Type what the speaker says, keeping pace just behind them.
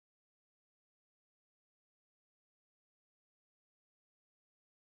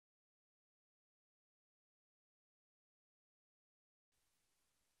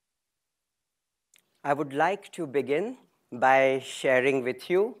I would like to begin by sharing with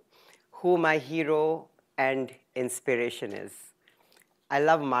you who my hero and inspiration is. I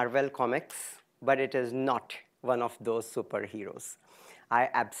love Marvel comics, but it is not one of those superheroes. I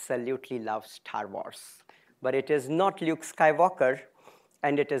absolutely love Star Wars, but it is not Luke Skywalker,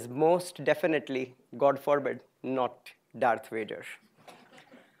 and it is most definitely, God forbid, not Darth Vader.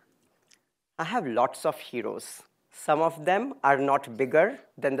 I have lots of heroes. Some of them are not bigger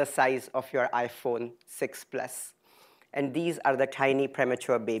than the size of your iPhone 6 Plus. And these are the tiny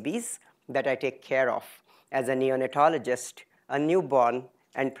premature babies that I take care of as a neonatologist, a newborn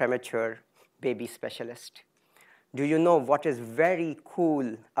and premature baby specialist. Do you know what is very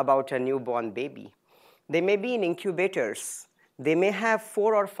cool about a newborn baby? They may be in incubators. They may have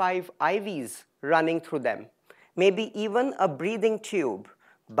 4 or 5 IVs running through them, maybe even a breathing tube.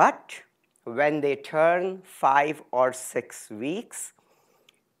 But when they turn 5 or 6 weeks,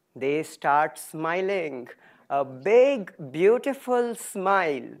 they start smiling. A big, beautiful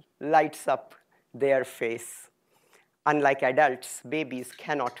smile lights up their face. Unlike adults, babies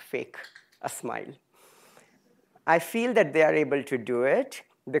cannot fake a smile. I feel that they are able to do it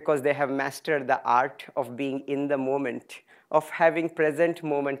because they have mastered the art of being in the moment, of having present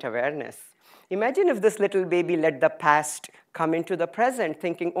moment awareness. Imagine if this little baby let the past come into the present,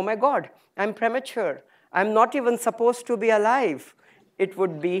 thinking, oh my God, I'm premature. I'm not even supposed to be alive. It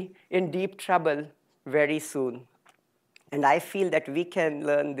would be in deep trouble very soon. And I feel that we can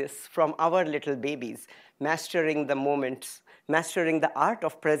learn this from our little babies, mastering the moments, mastering the art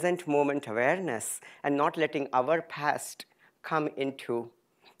of present moment awareness, and not letting our past come into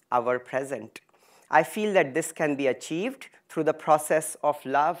our present. I feel that this can be achieved through the process of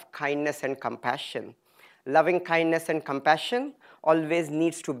love, kindness, and compassion. Loving kindness and compassion always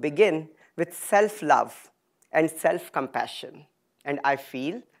needs to begin with self-love and self-compassion. And I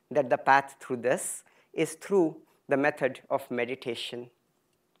feel that the path through this is through the method of meditation.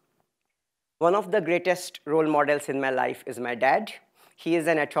 One of the greatest role models in my life is my dad. He is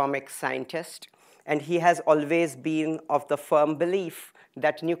an atomic scientist, and he has always been of the firm belief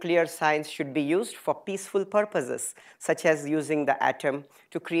that nuclear science should be used for peaceful purposes, such as using the atom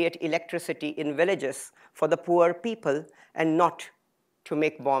to create electricity in villages for the poor people and not to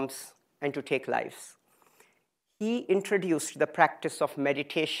make bombs and to take lives. He introduced the practice of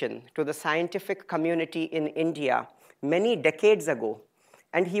meditation to the scientific community in India many decades ago,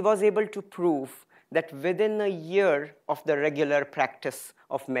 and he was able to prove that within a year of the regular practice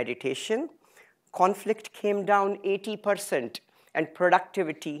of meditation, conflict came down 80%, and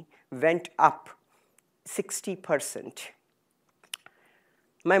productivity went up 60%.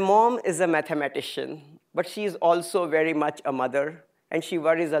 My mom is a mathematician, but she is also very much a mother, and she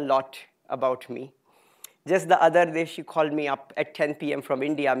worries a lot about me. Just the other day, she called me up at 10 p.m. from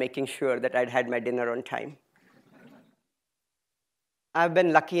India, making sure that I'd had my dinner on time. I've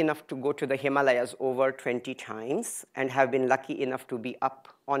been lucky enough to go to the Himalayas over 20 times and have been lucky enough to be up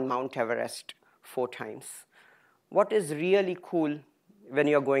on Mount Everest 4 times. What is really cool when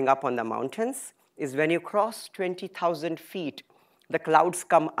you're going up on the mountains is when you cross 20,000 feet, the clouds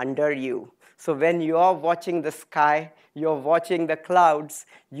come under you. So when you're watching the sky, you're watching the clouds,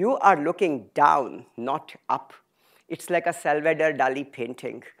 you are looking down, not up. It's like a Salvador Dali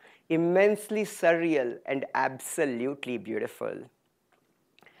painting, immensely surreal and absolutely beautiful.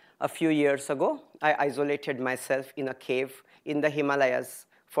 A few years ago, I isolated myself in a cave in the Himalayas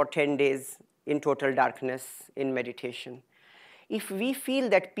for 10 days in total darkness in meditation. If we feel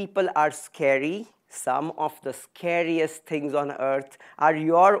that people are scary, some of the scariest things on earth are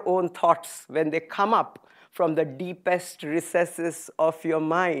your own thoughts when they come up from the deepest recesses of your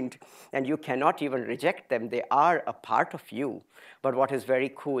mind, and you cannot even reject them. They are a part of you. But what is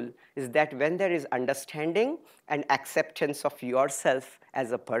very cool is that when there is understanding and acceptance of yourself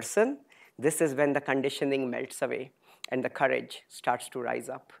as a person, this is when the conditioning melts away and the courage starts to rise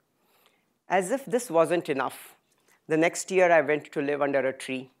up. As if this wasn't enough, the next year I went to live under a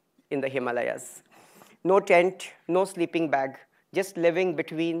tree in the Himalayas. No tent, no sleeping bag, just living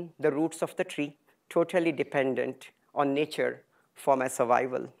between the roots of the tree, totally dependent on nature for my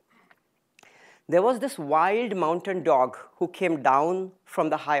survival. There was this wild mountain dog who came down from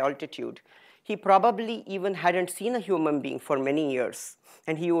the high altitude. He probably even hadn't seen a human being for many years,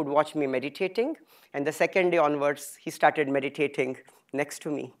 and he would watch me meditating, and the second day onwards, he started meditating next to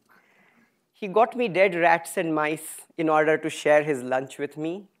me. He got me dead rats and mice in order to share his lunch with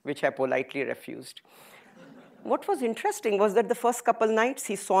me, which I politely refused. What was interesting was that the first couple nights,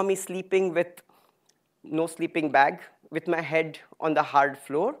 he saw me sleeping with no sleeping bag, with my head on the hard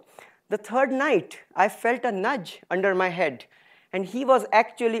floor. The third night, I felt a nudge under my head, And he was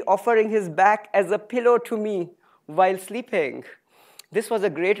actually offering his back as a pillow to me while sleeping. This was a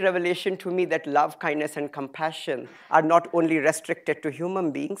great revelation to me that love, kindness, and compassion are not only restricted to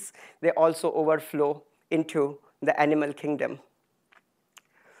human beings, they also overflow into the animal kingdom.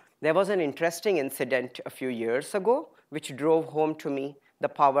 There was an interesting incident a few years ago which drove home to me the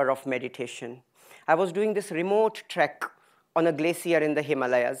power of meditation. I was doing this remote trek on a glacier in the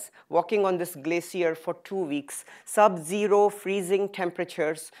Himalayas, walking on this glacier for 2 weeks, sub-zero freezing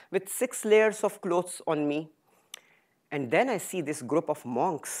temperatures with 6 layers of clothes on me. And then I see this group of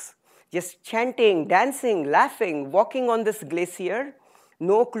monks just chanting, dancing, laughing, walking on this glacier,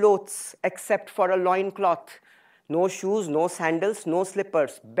 no clothes except for a loincloth, no shoes, no sandals, no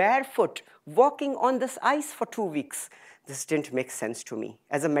slippers, barefoot, walking on this ice for 2 weeks. This didn't make sense to me.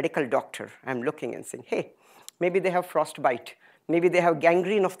 As a medical doctor, I'm looking and saying, hey, maybe they have frostbite. Maybe they have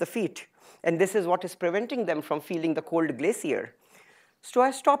gangrene of the feet. And this is what is preventing them from feeling the cold glacier. So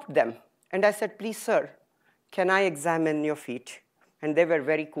I stopped them and I said, please, sir, can I examine your feet? And they were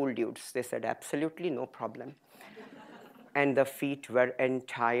very cool dudes. They said, absolutely, no problem. And the feet were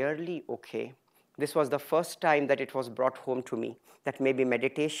entirely okay. This was the first time that it was brought home to me that maybe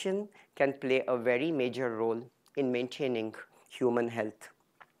meditation can play a very major role in maintaining human health.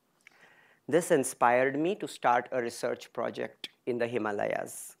 This inspired me to start a research project in the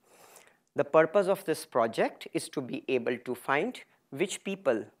Himalayas. The purpose of this project is to be able to find which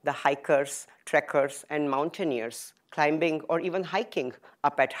people, the hikers, trekkers, and mountaineers climbing or even hiking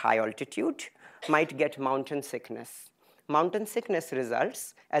up at high altitude, might get mountain sickness. Mountain sickness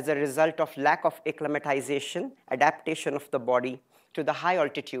results as a result of lack of acclimatization, adaptation of the body to the high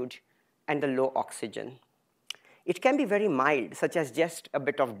altitude and the low oxygen. It can be very mild, such as just a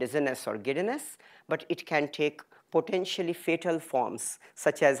bit of dizziness or giddiness, but it can take potentially fatal forms,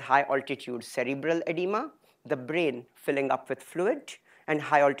 such as high-altitude cerebral edema, the brain filling up with fluid, and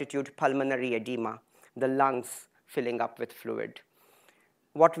high-altitude pulmonary edema, the lungs filling up with fluid.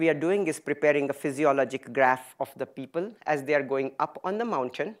 What we are doing is preparing a physiologic graph of the people as they are going up on the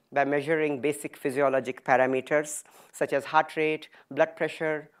mountain by measuring basic physiologic parameters, such as heart rate, blood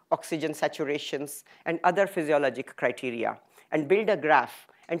pressure, oxygen saturations, and other physiologic criteria, and build a graph,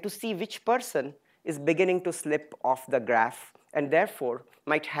 and to see which person is beginning to slip off the graph, and therefore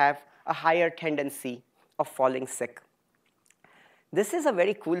might have a higher tendency of falling sick. This is a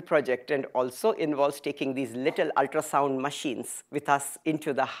very cool project and also involves taking these little ultrasound machines with us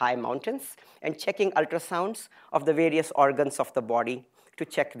into the high mountains and checking ultrasounds of the various organs of the body to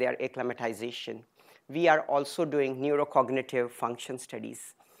check their acclimatization. We are also doing neurocognitive function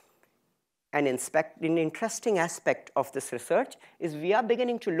studies. An interesting aspect of this research is we are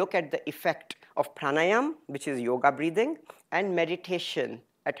beginning to look at the effect of pranayama, which is yoga breathing, and meditation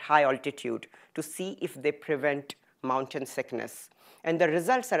at high altitude to see if they prevent mountain sickness. And the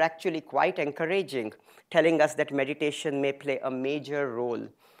results are actually quite encouraging, telling us that meditation may play a major role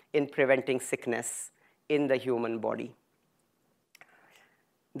in preventing sickness in the human body.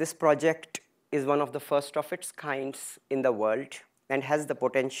 This project is one of the first of its kinds in the world and has the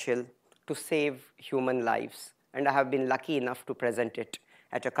potential to save human lives. And I have been lucky enough to present it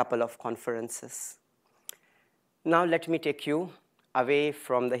at a couple of conferences. Now let me take you away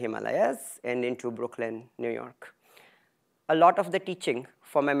from the Himalayas and into Brooklyn, New York. A lot of the teaching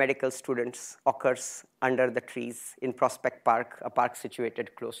for my medical students occurs under the trees in Prospect Park, a park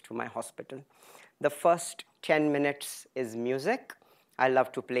situated close to my hospital. The first 10 minutes is music. I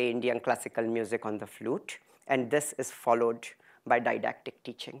love to play Indian classical music on the flute, and this is followed by didactic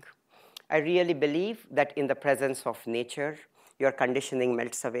teaching. I really believe that in the presence of nature, your conditioning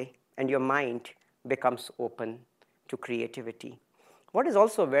melts away and your mind becomes open to creativity. What is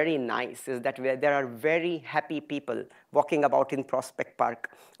also very nice is that there are very happy people walking about in Prospect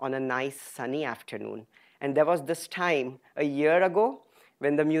Park on a nice sunny afternoon. And there was this time a year ago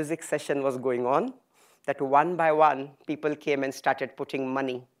when the music session was going on that one by one people came and started putting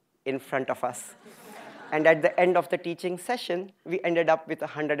money in front of us. And at the end of the teaching session, we ended up with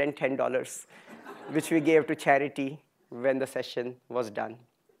 $110, which we gave to charity when the session was done.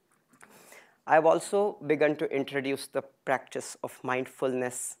 I've also begun to introduce the practice of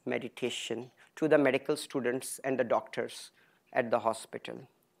mindfulness meditation to the medical students and the doctors at the hospital.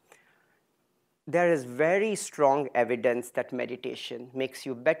 There is very strong evidence that meditation makes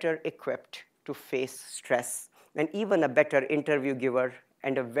you better equipped to face stress and even a better interview giver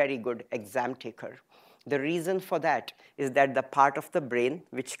and a very good exam taker. The reason for that is that the part of the brain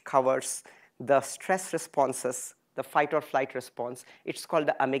which covers the stress responses, the fight or flight response, it's called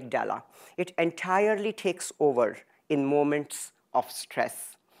the amygdala. It entirely takes over in moments of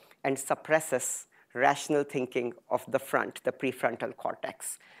stress and suppresses rational thinking of the front, the prefrontal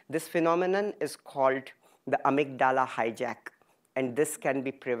cortex. This phenomenon is called the amygdala hijack, and this can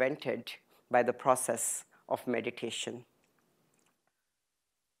be prevented by the process of meditation.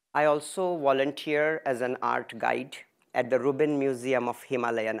 I also volunteer as an art guide at the Rubin Museum of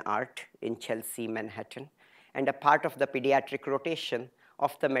Himalayan Art in Chelsea, Manhattan. And a part of the pediatric rotation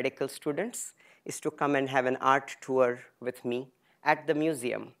of the medical students is to come and have an art tour with me at the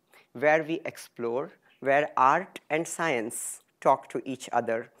museum, where we explore where art and science talk to each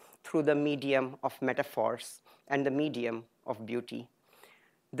other through the medium of metaphors and the medium of beauty.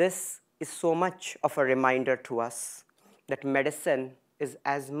 This is so much of a reminder to us that medicine is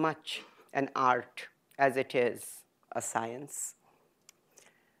as much an art as it is a science.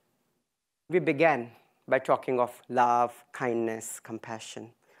 We began by talking of love, kindness,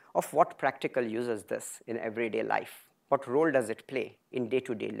 compassion. Of what practical use is this in everyday life? What role does it play in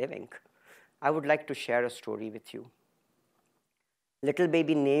day-to-day living? I would like to share a story with you. Little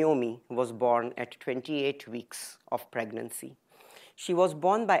baby Naomi was born at 28 weeks of pregnancy. She was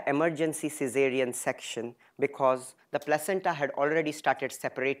born by emergency cesarean section because the placenta had already started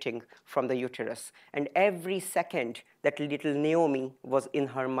separating from the uterus. And every second that little Naomi was in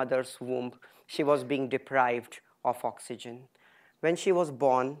her mother's womb, she was being deprived of oxygen. When she was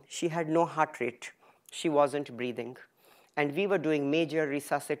born, she had no heart rate. She wasn't breathing. And we were doing major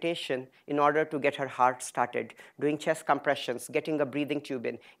resuscitation in order to get her heart started, doing chest compressions, getting a breathing tube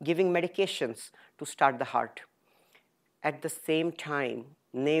in, giving medications to start the heart. At the same time,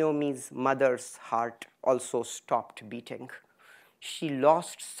 Naomi's mother's heart also stopped beating. She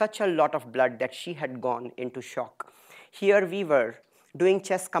lost such a lot of blood that she had gone into shock. Here we were doing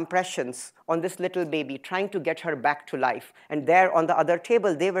chest compressions on this little baby, trying to get her back to life. And there on the other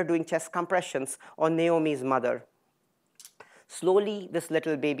table, they were doing chest compressions on Naomi's mother. Slowly, this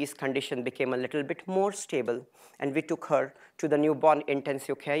little baby's condition became a little bit more stable, and we took her to the newborn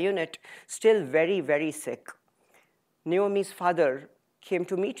intensive care unit, still very, very sick. Naomi's father came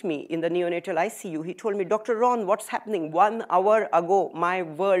to meet me in the neonatal ICU. He told me, Dr. Ron, what's happening? 1 hour ago, my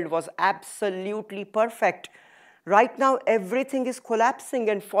world was absolutely perfect. Right now, everything is collapsing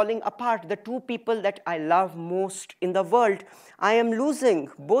and falling apart. The two people that I love most in the world, I am losing,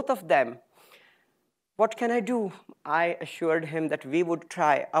 both of them. What can I do? I assured him that we would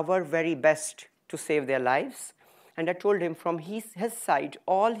try our very best to save their lives. And I told him from his side,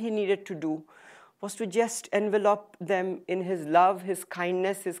 all he needed to do was to just envelop them in his love, his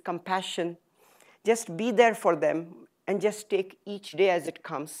kindness, his compassion. Just be there for them and just take each day as it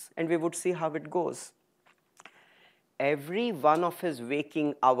comes, and we would see how it goes. Every one of his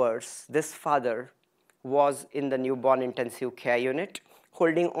waking hours, this father was in the newborn intensive care unit,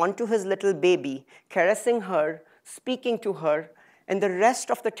 holding onto his little baby, caressing her, speaking to her, and the rest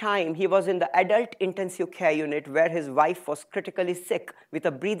of the time he was in the adult intensive care unit where his wife was critically sick with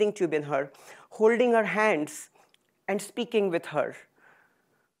a breathing tube in her, holding her hands and speaking with her.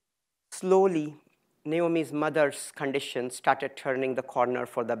 Slowly, Naomi's mother's condition started turning the corner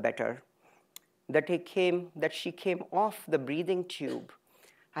for the better. That she came off the breathing tube.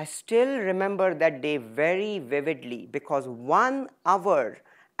 I still remember that day very vividly because 1 hour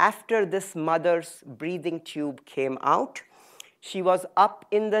after this mother's breathing tube came out, she was up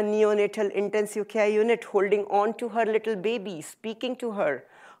in the neonatal intensive care unit holding on to her little baby, speaking to her,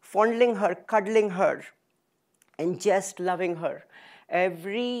 fondling her, cuddling her, and just loving her.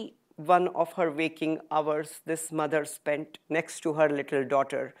 Every one of her waking hours, this mother spent next to her little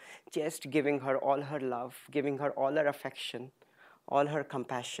daughter, just giving her all her love, giving her all her affection, all her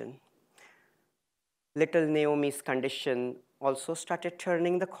compassion. Little Naomi's condition also started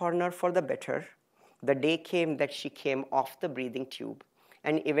turning the corner for the better. The day came that she came off the breathing tube,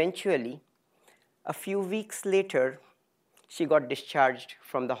 and eventually, a few weeks later, she got discharged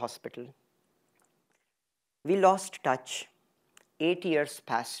from the hospital. We lost touch. 8 years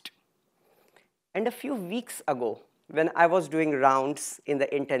passed. And a few weeks ago, when I was doing rounds in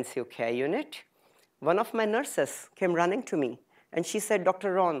the intensive care unit, one of my nurses came running to me, and she said,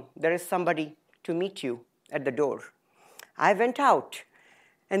 Dr. Ron, there is somebody to meet you at the door. I went out,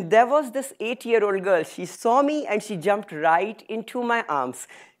 and there was this 8-year-old girl. She saw me, and she jumped right into my arms.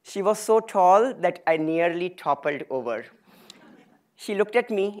 She was so tall that I nearly toppled over. She looked at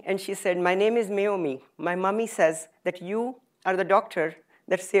me, and she said, my name is Naomi. My mommy says that you are the doctor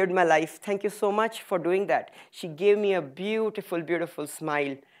that saved my life. Thank you so much for doing that. She gave me a beautiful, beautiful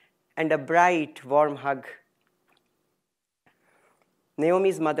smile and a bright, warm hug.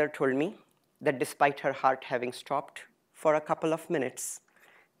 Naomi's mother told me that despite her heart having stopped for a couple of minutes,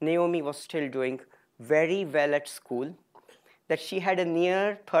 Naomi was still doing very well at school, that she had a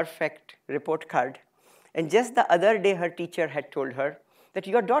near perfect report card. And just the other day, her teacher had told her that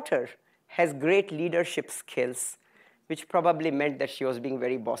your daughter has great leadership skills, which probably meant that she was being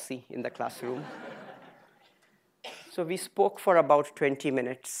very bossy in the classroom. So we spoke for about 20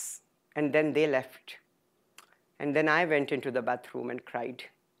 minutes, and then they left. And then I went into the bathroom and cried,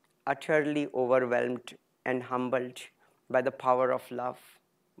 utterly overwhelmed and humbled by the power of love,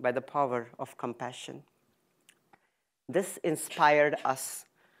 by the power of compassion. This inspired us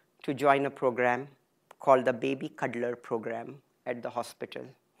to join a program called the Baby Cuddler Program at the hospital.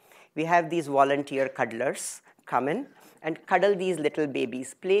 We have these volunteer cuddlers come in and cuddle these little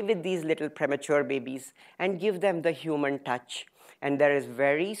babies, play with these little premature babies, and give them the human touch. And there is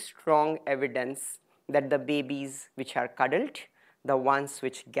very strong evidence that the babies which are cuddled, the ones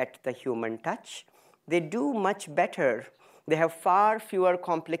which get the human touch, they do much better. They have far fewer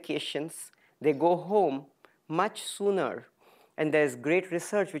complications. They go home much sooner. And there's great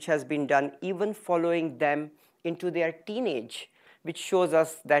research which has been done even following them into their teenage, which shows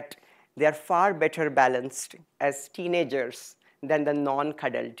us that they are far better balanced as teenagers than the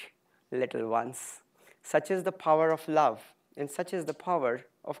non-cuddled little ones. Such is the power of love, and such is the power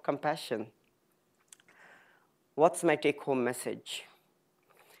of compassion. What's my take-home message?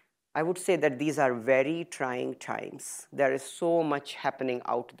 I would say that these are very trying times. There is so much happening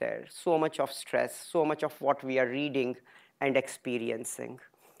out there, so much of stress, so much of what we are reading and experiencing,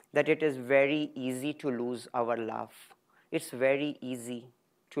 that it is very easy to lose our love. It's very easy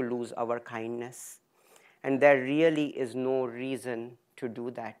to lose our kindness. And there really is no reason to do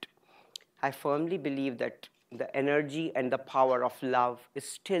that. I firmly believe that the energy and the power of love is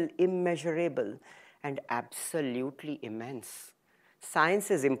still immeasurable and absolutely immense. Science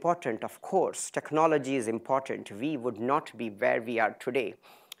is important, of course. Technology is important. We would not be where we are today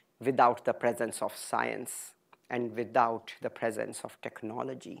without the presence of science and without the presence of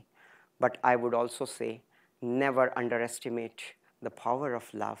technology. But I would also say, never underestimate the power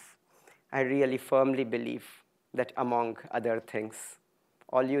of love. I really firmly believe that among other things,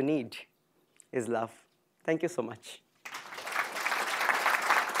 all you need is love. Thank you so much.